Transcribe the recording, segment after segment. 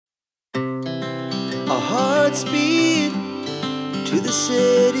Our hearts beat to the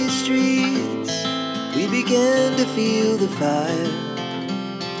city streets. We began to feel the fire.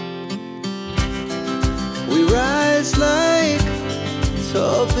 We rise like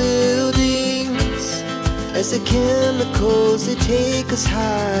tall buildings as the chemicals, they take us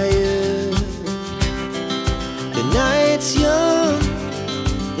higher. The night's young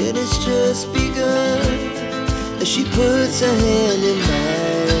and it's just begun as she puts her hand in mine.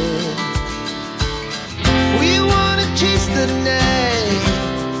 We wanna chase the night,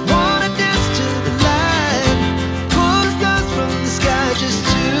 wanna dance to the light, pull the stars from the sky, just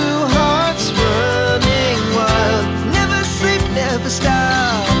two hearts running wild. Never sleep, never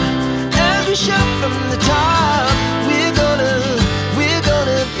stop, as we shout from the top. We're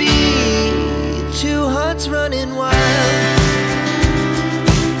gonna be two hearts running wild.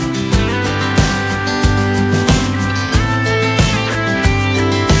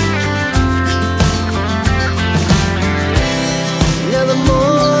 Now the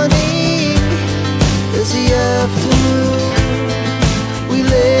morning is the afternoon. We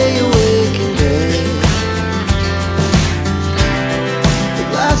lay awake in bed. The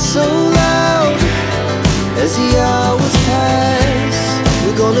laughs so loud as the hours pass.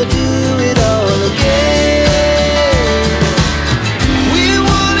 We're gonna do it all again. We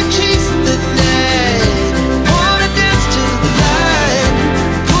wanna chase the night, wanna dance to the light,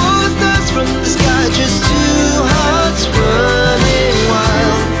 pull the stars from the sky, just two hearts running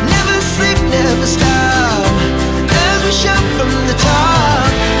wild. Never sleep, never stop, as we shout from the top.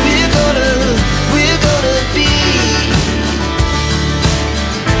 We're gonna be, we're gonna be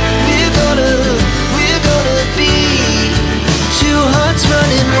two hearts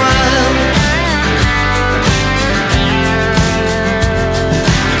running wild.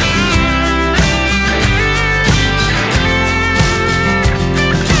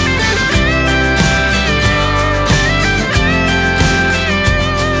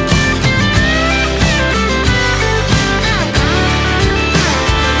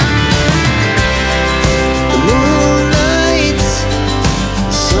 The moonlight,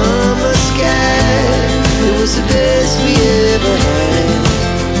 summer sky, it was the best we ever had.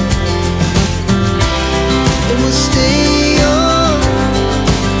 And we'll stay young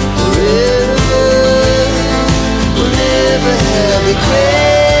forever. We'll never have regret.